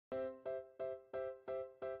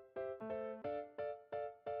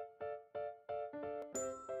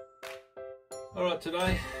Alright,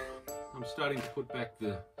 today I'm starting to put back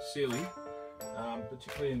the ceiling,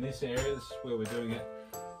 particularly in this area. This is where we're doing it.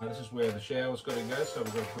 This is where the shower's got to go, so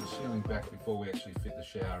we've got to put the ceiling back before we actually fit the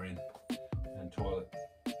shower in and toilet.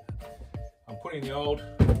 I'm putting the old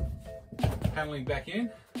panelling back in.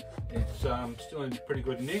 It's still in pretty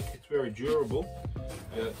good nick. It's very durable,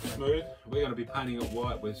 smooth. We're going to be painting it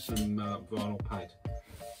white with some vinyl paint.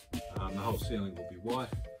 The whole ceiling will be white,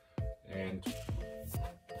 and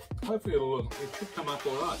hopefully it should come up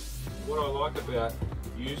all right. What I like about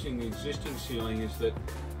using the existing ceiling is that,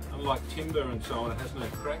 unlike timber and so on, it has no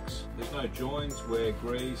cracks. There's no joins where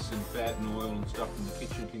grease and fat and oil and stuff from the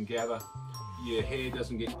kitchen can gather. Your hair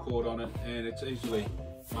doesn't get caught on it, and it's easily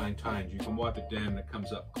maintained. You can wipe it down and it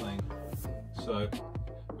comes up clean. So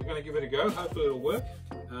we're going to give it a go. Hopefully it'll work.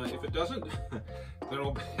 If it doesn't, then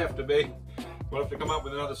we'll have to come up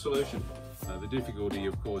with another solution. The difficulty,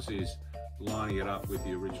 of course, is lining it up with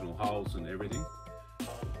the original holes and everything.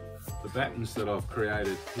 The battens that I've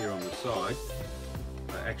created here on the side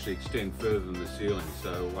actually extend further than the ceiling,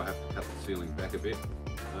 so I have to cut the ceiling back a bit,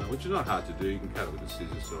 which is not hard to do. You can cut it with a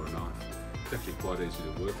scissors or a knife. It's actually quite easy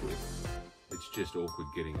to work with. It's just awkward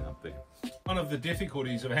getting it up there. One of the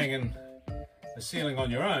difficulties of hanging a ceiling on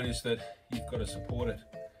your own is that you've got to support it.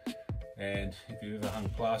 And if you've ever hung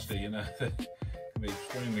plaster, you know that it can be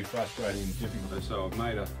extremely frustrating and difficult. So I've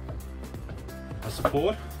made a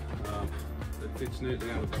support that fits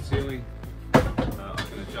neatly under the ceiling. I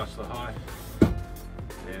can adjust the height,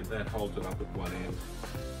 and that holds it up at one end.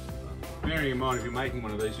 Bearing in mind, if you're making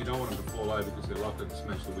one of these, you don't want them to fall over because they're likely to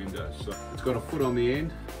smash the windows. So it's got a foot on the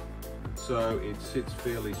end, so it sits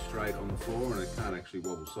fairly straight on the floor and it can't actually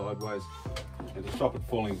wobble sideways. And to stop it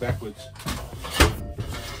falling backwards,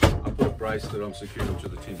 I put a brace that I'm securing to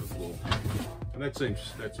the timber floor. And that's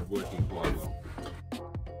working quite well.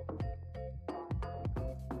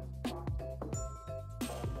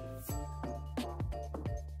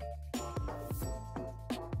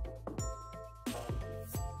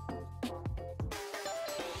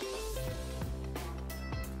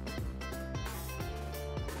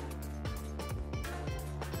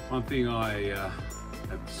 One thing I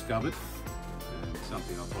have discovered, and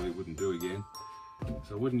something I probably wouldn't do again,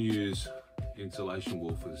 so I wouldn't use insulation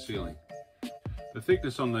wool for the ceiling. The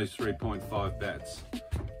thickness on these 3.5 bats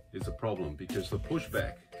is a problem because the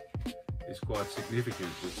pushback is quite significant,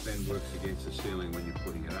 which then works against the ceiling when you're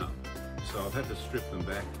putting it up. So I've had to strip them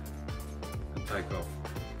back and take off,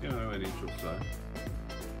 an inch or so.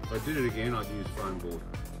 If I did it again, I'd use foam board,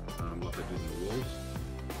 like I did in the walls.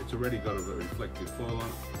 It's already got a reflective foil on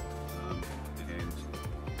it, and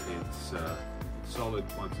it's solid.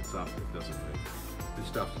 Once it's up, it doesn't move. This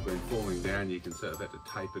stuff's been falling down. You can see I've had to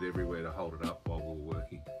tape it everywhere to hold it up while we were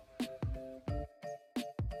working.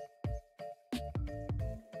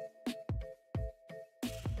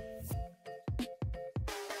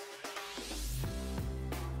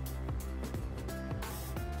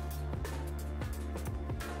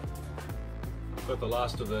 Got the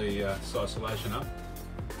last of the isolation up.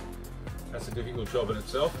 That's a difficult job in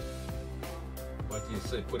itself. Wait till you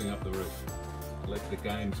see putting up the roof. Let the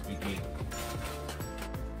games begin.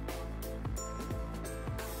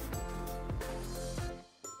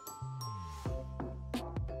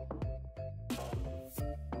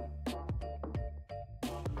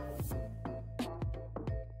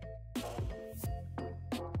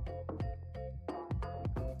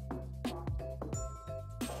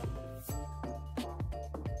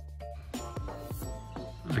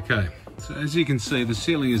 Okay, so as you can see, the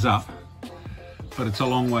ceiling is up, but it's a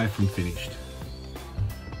long way from finished.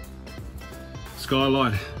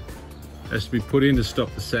 Skylight has to be put in to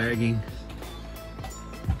stop the sagging.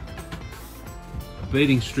 A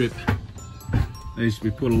beading strip needs to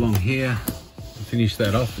be put along here to finish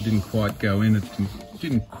that off. It didn't quite go in. It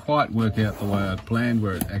didn't quite work out the way I'd planned,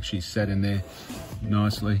 where it actually sat in there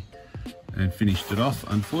nicely and finished it off,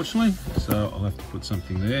 unfortunately. So I'll have to put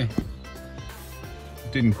something there.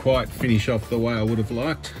 Didn't quite finish off the way I would have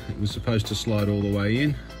liked. It was supposed to slide all the way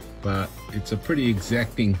in, but it's a pretty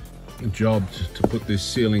exacting job to put this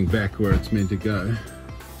ceiling back where it's meant to go,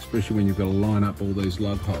 especially when you've got to line up all these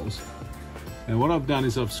lug holes. Now what I've done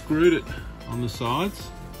is I've screwed it on the sides.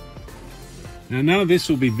 Now none of this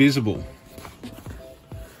will be visible.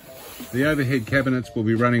 The overhead cabinets will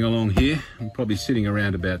be running along here and probably sitting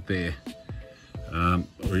around about there,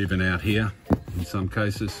 or even out here in some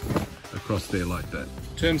cases, across there like that.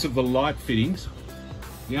 In terms of the light fittings,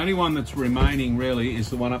 the only one that's remaining really is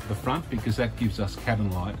the one up the front, because that gives us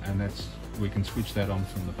cabin light, and we can switch that on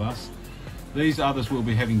from the bus. These others will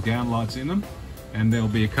be having downlights in them, and there'll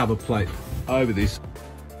be a cover plate over this.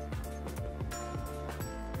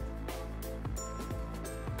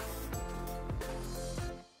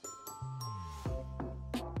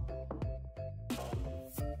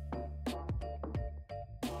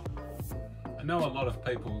 I know a lot of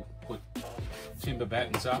people put timber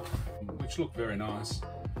battens up, which look very nice.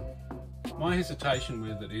 My hesitation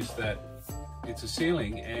with it is that it's a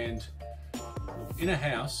ceiling, and in a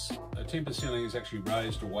house, a timber ceiling is actually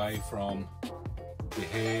raised away from the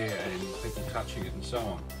hair and people touching it and so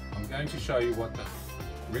on. I'm going to show you what the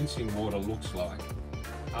rinsing water looks like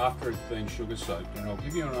after it's been sugar soaked, and I'll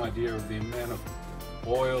give you an idea of the amount of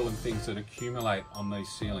oil and things that accumulate on these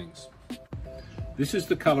ceilings. This is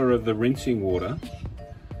the colour of the rinsing water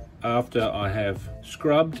after I have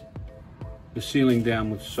scrubbed the ceiling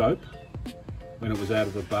down with soap when it was out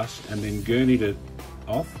of the bus, and then gurneyed it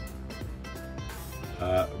off,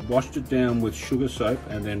 washed it down with sugar soap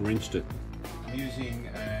and then rinsed it. I'm using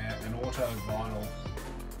an auto vinyl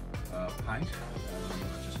paint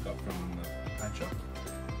I just got from the paint shop.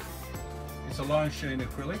 It's a lone sheen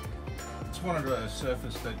acrylic. Just wanted a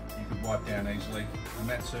surface that you could wipe down easily, and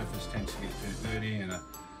that surface tends to get too dirty, and a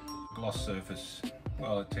gloss surface,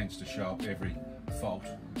 well, it tends to show up every fault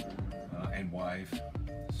and wave.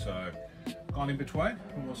 So gone in between,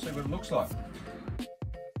 and we'll see what it looks like.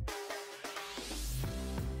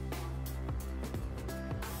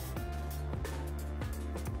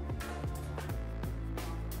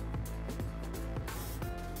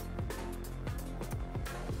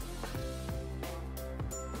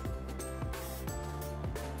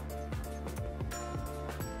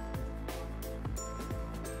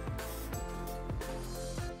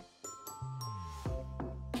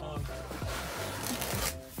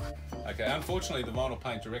 Okay, unfortunately the vinyl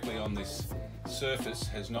paint directly on this surface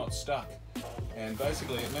has not stuck, and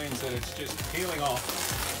basically it means that it's just peeling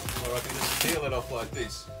off, or I can just peel it off like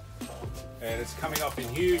this, and it's coming off in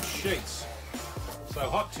huge sheets. So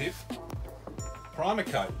hot tip, primer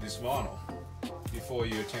coat this vinyl before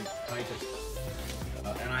you attempt to paint it.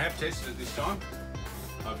 And I have tested it this time.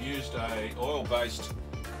 I've used a oil-based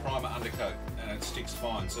primer undercoat, and it sticks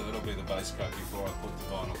fine, so that'll be the base coat before I put the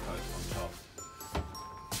vinyl coat on top.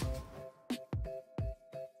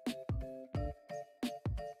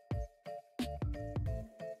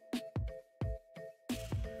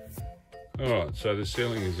 Alright, so the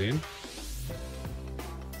ceiling is in.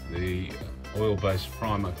 The oil-based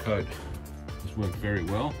primer coat has worked very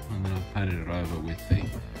well, and then I've painted it over with the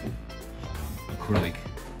acrylic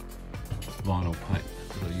vinyl paint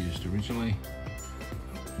that I used originally.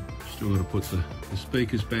 Still got to put the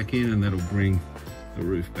speakers back in, and that'll bring the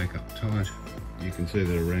roof back up tight. You can see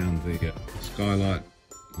that around the skylight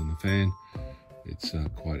on the fan, it's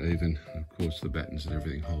quite even. Of course the battens and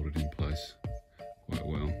everything hold it in place quite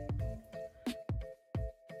well.